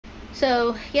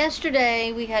So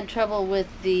yesterday we had trouble with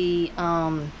the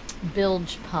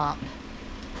bilge pump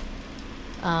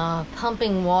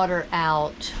pumping water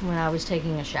out when I was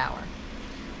taking a shower.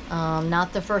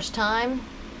 Not the first time.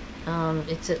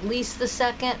 It's at least the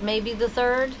second, maybe the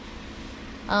third.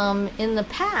 In the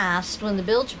past, when the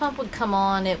bilge pump would come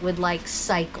on, it would like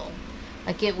cycle.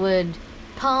 Like it would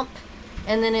pump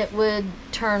and then it would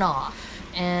turn off,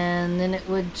 and then it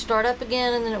would start up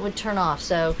again and then it would turn off.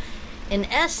 So in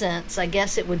essence, I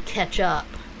guess it would catch up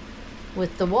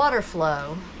with the water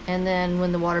flow, and then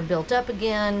when the water built up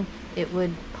again, it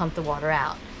would pump the water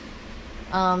out.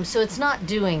 So it's not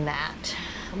doing that,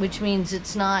 which means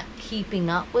it's not keeping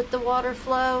up with the water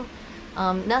flow.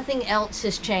 Nothing else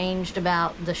has changed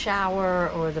about the shower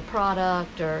or the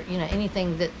product or, you know,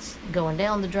 anything that's going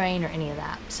down the drain or any of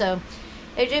that. So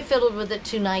AJ fiddled with it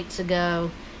 2 nights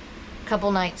ago, a couple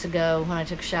nights ago when I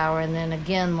took a shower, and then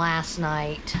again last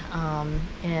night,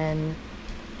 and,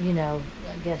 you know,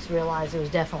 I guess realized it was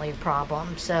definitely a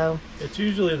problem. So it's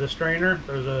usually the strainer.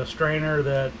 There's a strainer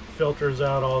that filters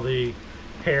out all the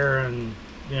hair and,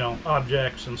 you know,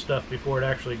 objects and stuff before it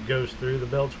actually goes through the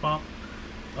bilge pump.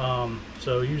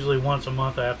 So usually once a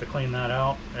month I have to clean that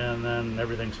out, and then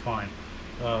everything's fine.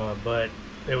 But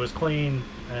it was clean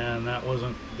and that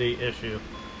wasn't the issue.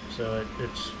 So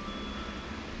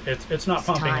it's not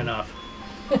pumping time. enough.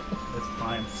 It's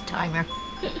time. It's timer.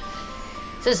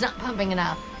 So it's not pumping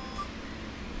enough.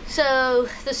 So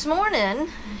this morning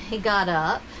he got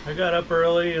up. I got up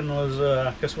early and was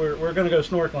because we're going to go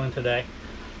snorkeling today.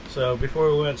 So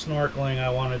before we went snorkeling, I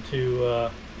wanted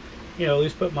to you know, at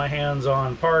least put my hands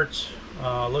on parts,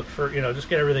 look for, you know, just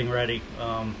get everything ready,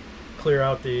 clear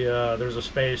out the there's a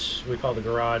space we call the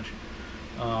garage.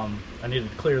 I needed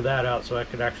to clear that out so I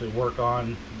could actually work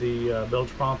on the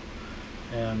bilge pump,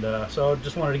 and so I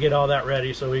just wanted to get all that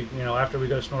ready so we, you know, after we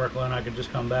go snorkeling, I could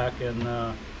just come back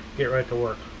and get right to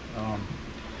work.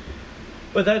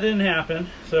 But that didn't happen,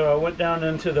 so I went down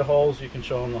into the holes. You can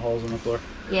show them the holes in the floor.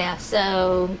 Yeah,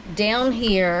 so down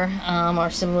here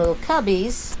are some little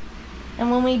cubbies, and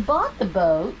when we bought the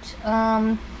boat,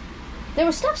 there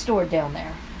was stuff stored down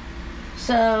there.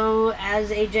 So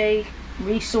as AJ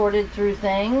resorted through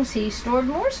things, he stored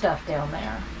more stuff down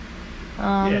there.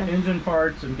 Yeah, engine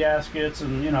parts and gaskets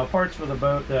and, you know, parts for the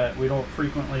boat that we don't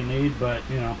frequently need, but,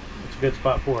 you know, it's a good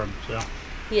spot for them. So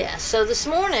yeah, so this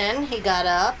morning he got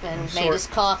up and made his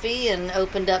coffee and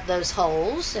opened up those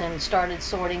holes and started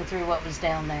sorting through what was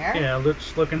down there. Yeah,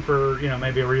 looking for, you know,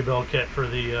 maybe a rebuild kit for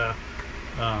the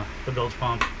bilge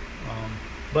pump.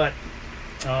 But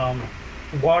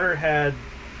water had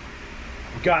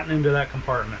gotten into that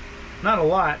compartment. Not a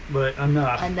lot, but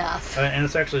enough. Enough. And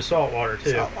it's actually salt water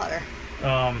too. Salt water.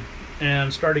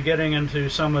 And started getting into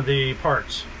some of the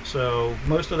parts. So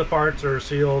most of the parts are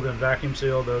sealed and vacuum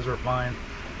sealed. Those are fine.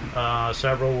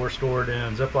 Several were stored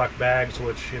in Ziploc bags,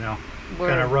 which, you know,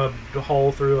 kind of rubbed a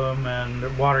hole through them, and the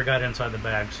water got inside the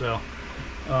bag. So,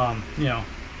 you know,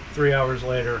 3 hours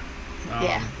later,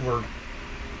 yeah, we're,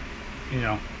 you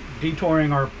know,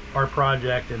 detouring our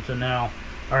project into now,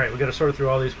 all right, we got to sort through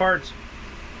all these parts,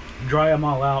 dry them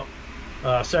all out.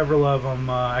 Several of them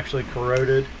actually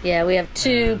corroded. Yeah, we have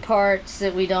 2 parts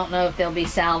that we don't know if they'll be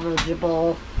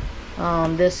salvageable.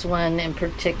 This one in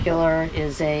particular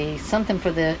is something for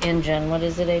the engine. What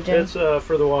is it, AJ? It's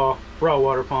for the raw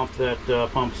water pump that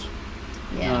pumps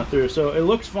through. So it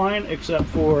looks fine except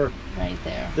for right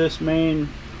there. This main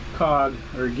cog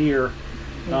or gear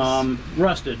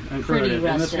rusted and corroded,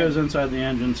 and this goes inside the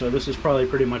engine. So this is probably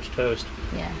pretty much toast.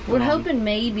 Yeah, we're hoping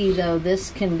maybe though this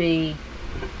can be.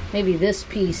 Maybe this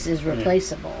piece is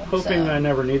replaceable. Yeah. Hoping I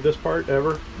never need this part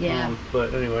ever. Yeah.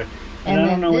 But anyway. And I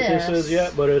don't know what this is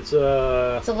yet, but it's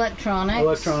electronic.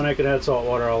 Electronic. It had salt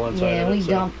water all inside of it. Yeah, we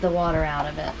dumped the water out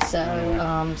of it.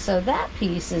 So so that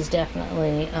piece is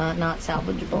definitely not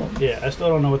salvageable. Yeah, I still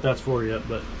don't know what that's for yet,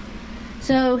 but.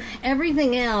 So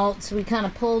everything else we kind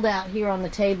of pulled out here on the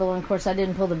table, and of course I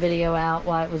didn't pull the video out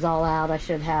while it was all out. I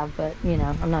should have, but you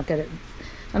know, I'm not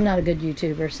a good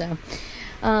YouTuber, so.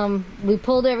 We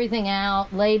pulled everything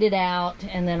out, laid it out,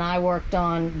 and then I worked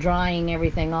on drying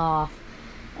everything off.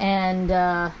 And,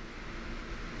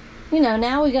 you know,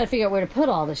 now we got to figure out where to put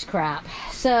all this crap.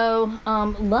 So,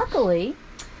 luckily,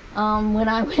 when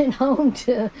I went home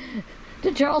to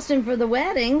Charleston for the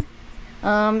wedding,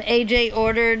 AJ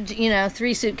ordered, you know,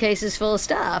 3 suitcases full of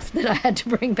stuff that I had to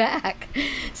bring back.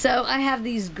 So I have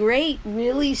these great,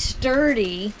 really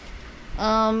sturdy,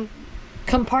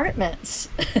 compartments.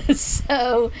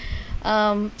 So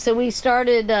we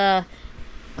started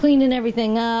cleaning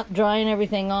everything up, drying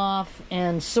everything off,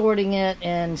 and sorting it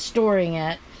and storing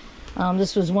it.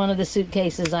 This was one of the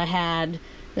suitcases I had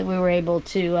that we were able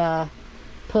to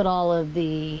put all of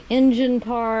the engine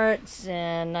parts,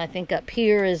 and I think up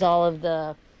here is all of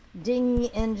the dinghy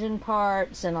engine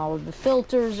parts, and all of the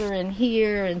filters are in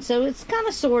here, and so it's kind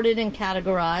of sorted and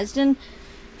categorized and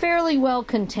fairly well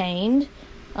contained.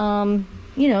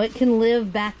 You know, it can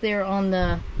live back there on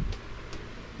the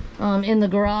in the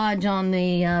garage on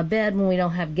the bed when we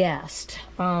don't have guests.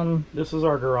 This is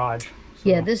our garage. So.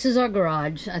 Yeah, this is our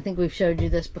garage. I think we've showed you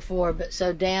this before, but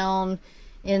so down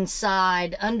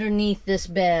inside, underneath this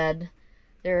bed,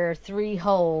 there are 3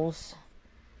 holes,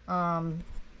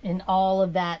 and all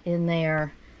of that in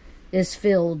there is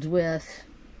filled with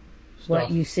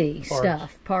what you see.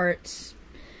 Parts,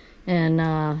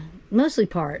 and mostly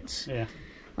parts. Yeah.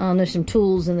 There's some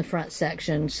tools in the front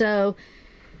section. So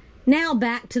now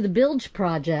back to the bilge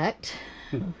project.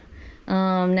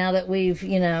 Now that we've,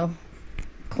 you know,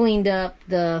 cleaned up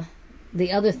the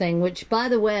other thing, which, by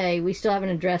the way, we still haven't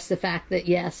addressed the fact that,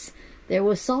 yes, there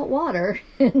was salt water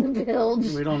in the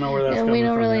bilge. We don't know where that's coming from. And we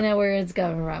don't really yet. know where it's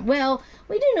coming from. Well,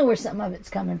 we do know where some of it's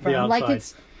coming from. The outside. Like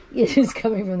it is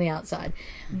coming from the outside.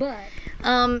 But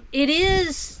it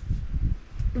is,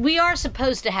 we are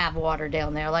supposed to have water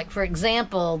down there. Like, for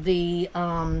example, the,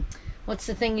 what's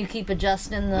the thing you keep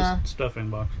adjusting the stuffing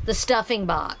box. The stuffing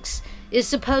box is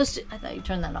supposed to, I thought you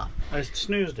turned that off. I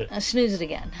snoozed it. I snoozed it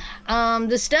again.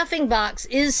 The stuffing box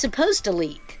is supposed to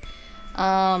leak.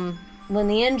 When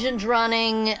the engine's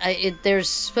running, there's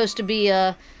supposed to be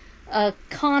a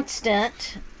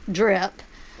constant drip,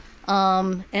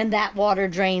 and that water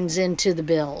drains into the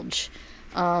bilge.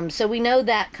 So we know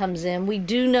that comes in. We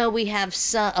do know we have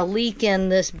a leak in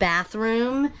this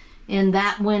bathroom. In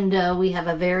that window, we have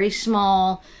a very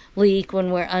small leak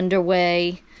when we're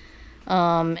underway,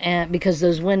 and because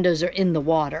those windows are in the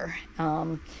water.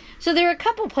 So there are a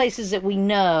couple places that we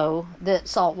know that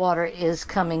salt water is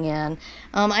coming in.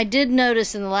 I did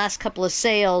notice in the last couple of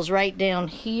sails right down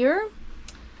here,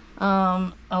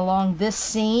 along this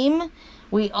seam,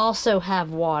 we also have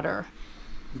water.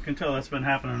 You can tell that's been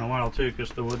happening a while too,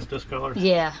 because the wood's discolored.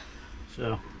 Yeah.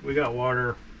 So we got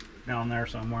water down there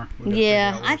somewhere.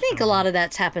 Yeah, I think a lot of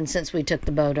that's happened since we took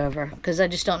the boat over, because I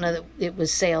just don't know that it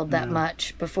was sailed that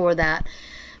much before that.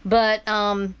 But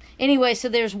anyway, so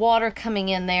there's water coming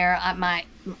in there.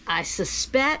 I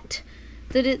suspect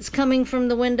that it's coming from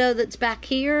the window that's back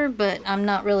here, but I'm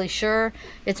not really sure.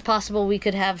 It's possible we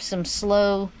could have some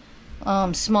slow,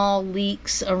 small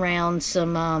leaks around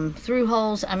some through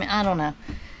holes. I mean, I don't know.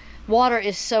 Water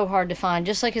is so hard to find.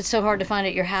 Just like it's so hard to find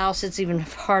at your house, it's even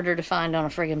harder to find on a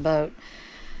friggin' boat.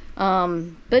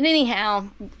 But anyhow,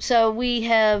 so we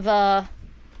have...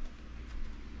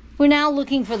 we're now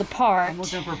looking for the part. I'm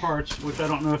looking for parts, which I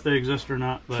don't know if they exist or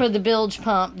not. But. For the bilge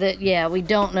pump that, yeah, we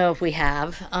don't know if we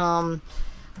have.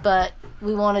 But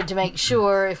we wanted to make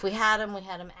sure if we had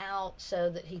them out so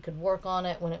that he could work on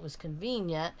it when it was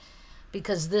convenient,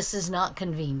 because this is not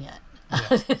convenient.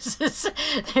 Yeah.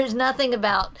 There's nothing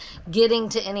about getting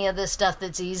to any of this stuff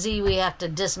that's easy. We have to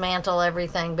dismantle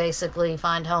everything, basically,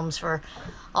 find homes for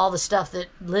all the stuff that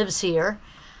lives here.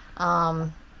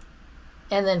 And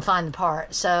then find the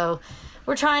part. So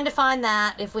we're trying to find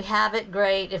that. If we have it,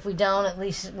 great. If we don't, at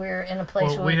least we're in a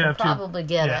place where we can probably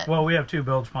get it. Well, we have 2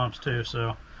 bilge pumps too.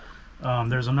 So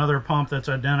there's another pump that's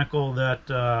identical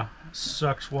that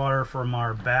sucks water from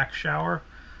our back shower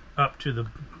up to the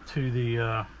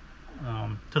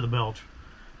bilge,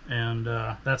 and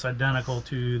that's identical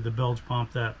to the bilge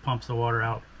pump that pumps the water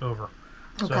out over.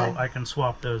 So I can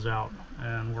swap those out,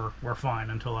 and we're fine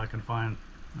until I can find.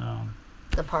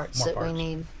 The parts that we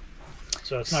need.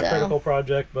 So it's not a critical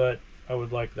project, but I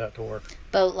would like that to work.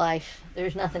 Boat life.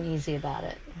 There's nothing easy about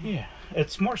it. Yeah.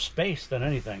 It's more space than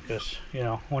anything, because, you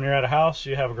know, when you're at a house,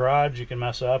 you have a garage, you can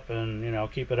mess up and, you know,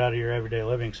 keep it out of your everyday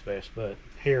living space. But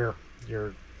here,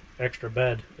 your extra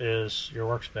bed is your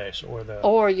workspace, or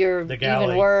the galley,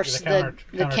 even worse, the counter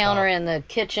countertop in the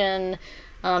kitchen.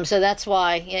 So that's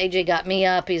why AJ got me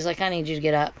up. He's like, I need you to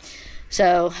get up.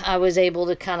 So I was able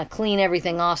to kind of clean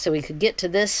everything off so we could get to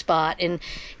this spot. And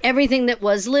everything that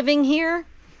was living here,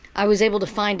 I was able to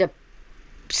find a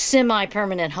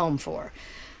semi-permanent home for,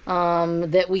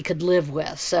 that we could live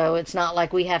with. So it's not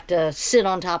like we have to sit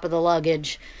on top of the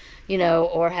luggage, you know,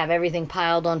 or have everything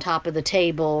piled on top of the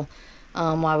table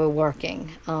while we're working.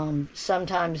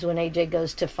 Sometimes when AJ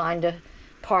goes to find a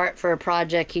part for a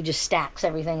project, he just stacks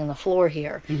everything on the floor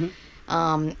here. Mm-hmm.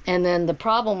 And then the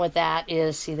problem with that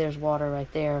is, see, there's water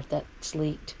right there that's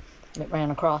leaked. It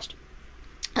ran across.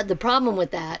 The problem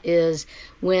with that is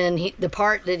when the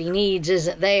part that he needs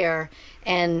isn't there,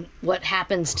 and what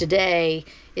happens today,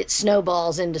 it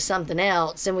snowballs into something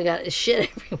else, and we got shit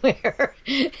everywhere,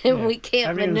 and we can't maneuver.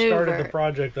 I haven't even started the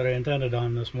project that I intended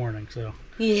on this morning, so.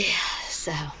 Yeah,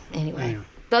 so anyway.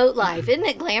 Boat life, isn't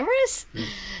it glamorous?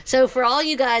 So for all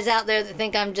you guys out there that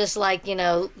think I'm just like, you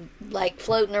know, like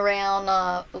floating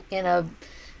around in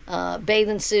a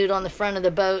bathing suit on the front of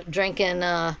the boat drinking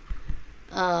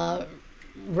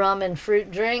rum and fruit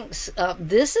drinks,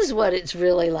 this is what it's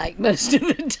really like most of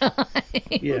the time.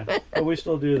 Yeah, but we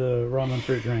still do the rum and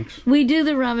fruit drinks. We do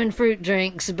the rum and fruit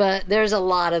drinks, but there's a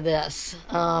lot of this.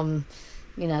 You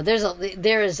know,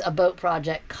 there is a boat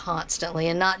project constantly,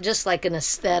 and not just like an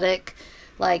aesthetic,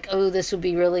 like, oh, this would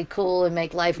be really cool and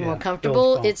make life more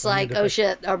comfortable. It's like, oh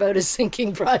shit, our boat is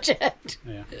sinking project.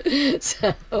 Yeah.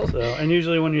 So, and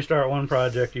usually when you start one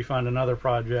project, you find another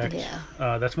project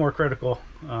that's more critical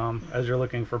as you're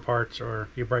looking for parts, or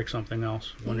you break something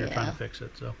else when you're trying to fix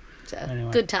it. So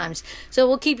anyway. Good times. So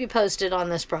we'll keep you posted on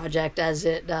this project as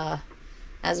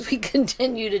we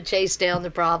continue to chase down the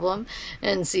problem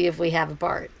and see if we have a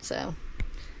part. So,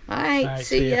 all right,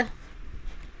 see ya.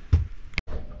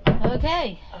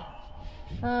 Okay,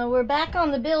 we're back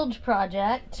on the Bilge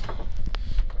project.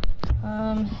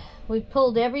 We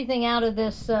pulled everything out of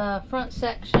this front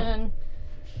section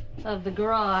of the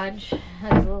garage.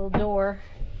 Has a little door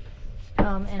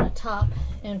and a top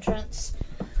entrance,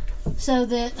 so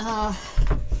that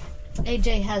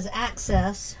AJ has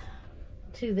access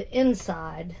to the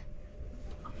inside,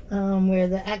 where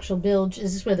the actual bilge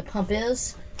is. This where the pump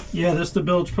is? Yeah, this is the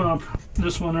bilge pump.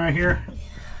 This one right here.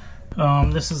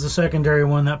 This is the secondary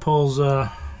one that pulls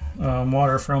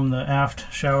water from the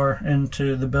aft shower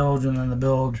into the bilge, and then the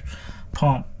bilge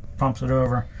pumps it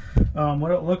over.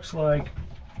 What it looks like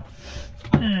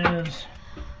is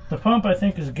the pump, I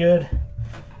think, is good.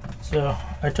 So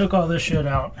I took all this shit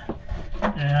out,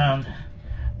 and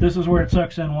this is where it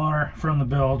sucks in water from the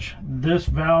bilge. This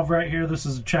valve right here, this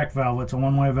is a check valve. It's a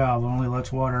one-way valve. It only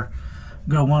lets water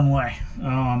go one way.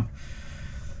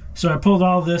 So I pulled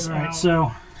all this out.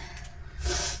 So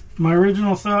my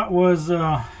original thought was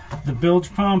the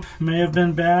bilge pump may have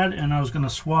been bad, and I was going to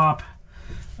swap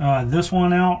this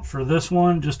one out for this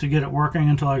one just to get it working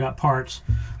until I got parts.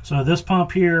 So this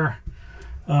pump here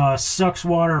sucks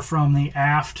water from the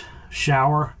aft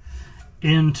shower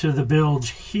into the bilge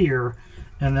here,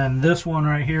 and then this one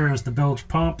right here is the bilge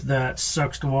pump that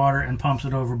sucks the water and pumps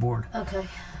it overboard. Okay.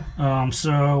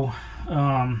 That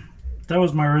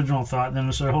was my original thought. Then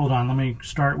I said, hold on, let me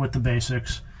start with the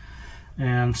basics.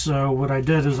 And so what I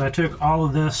did is I took all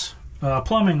of this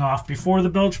plumbing off before the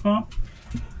bilge pump,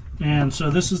 and so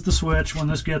this is the switch. When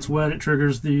this gets wet, it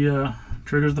triggers the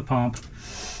pump.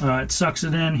 It sucks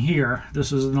it in here.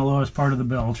 This is in the lowest part of the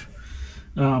bilge,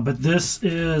 but this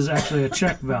is actually a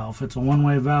check valve. It's a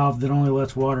one-way valve that only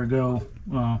lets water go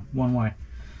one way.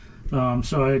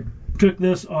 So I took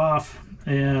this off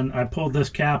and I pulled this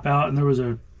cap out, and there was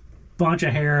a bunch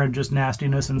of hair and just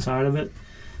nastiness inside of it.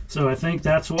 So I think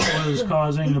that's what was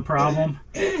causing the problem.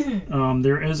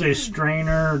 There is a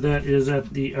strainer that is at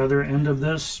the other end of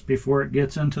this before it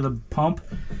gets into the pump.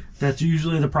 That's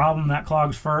usually the problem. That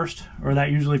clogs first, or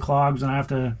that usually clogs, and I have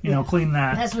to, clean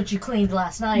that. That's what you cleaned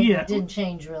last night. Yeah, it didn't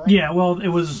change really. Yeah, well, it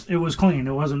was clean.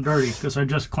 It wasn't dirty because I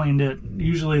just cleaned it.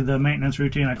 Usually the maintenance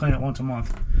routine, I clean it once a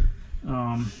month.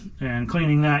 And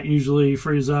cleaning that usually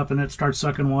frees up and it starts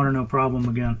sucking water, no problem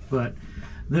again. But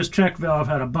this check valve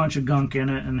had a bunch of gunk in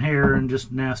it and hair and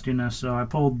just nastiness, so I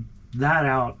pulled that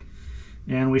out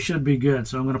and we should be good.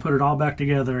 So I'm going to put it all back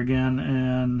together again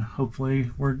and hopefully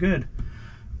we're good.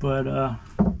 But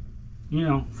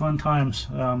fun times.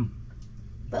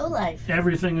 Boat life.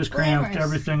 Everything is cramped,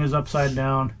 everything is upside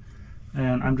down,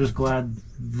 and I'm just glad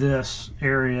this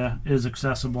area is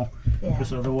accessible,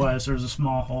 because otherwise there's a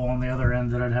small hole on the other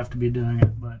end that I'd have to be doing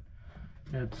it. But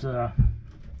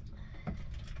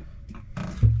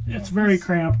it's very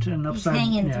cramped and upside down.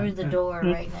 He's hanging through the door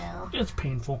right now. It's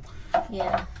painful.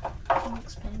 Yeah, it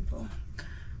looks painful.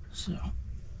 So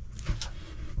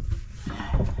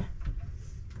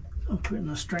I'm putting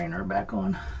the strainer back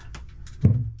on.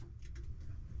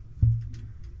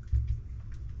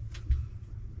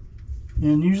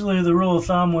 And usually the rule of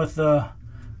thumb with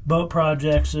boat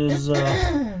projects is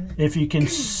if you can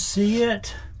see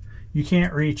it, you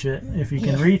can't reach it. If you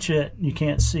can reach it, you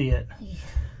can't see it.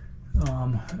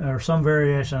 Or some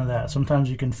variation of that.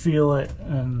 Sometimes you can feel it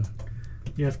and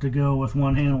you have to go with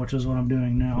one hand, which is what I'm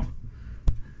doing now.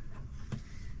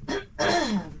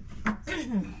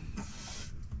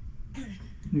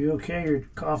 You okay? You're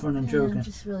coughing and choking. I'm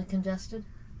just really congested.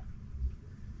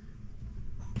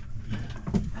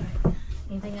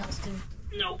 Anything else to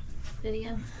Nope.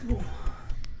 video?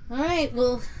 All right,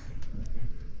 we'll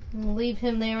leave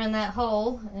him there in that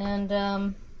hole,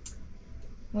 and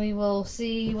we will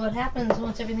see what happens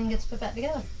once everything gets put back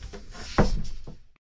together.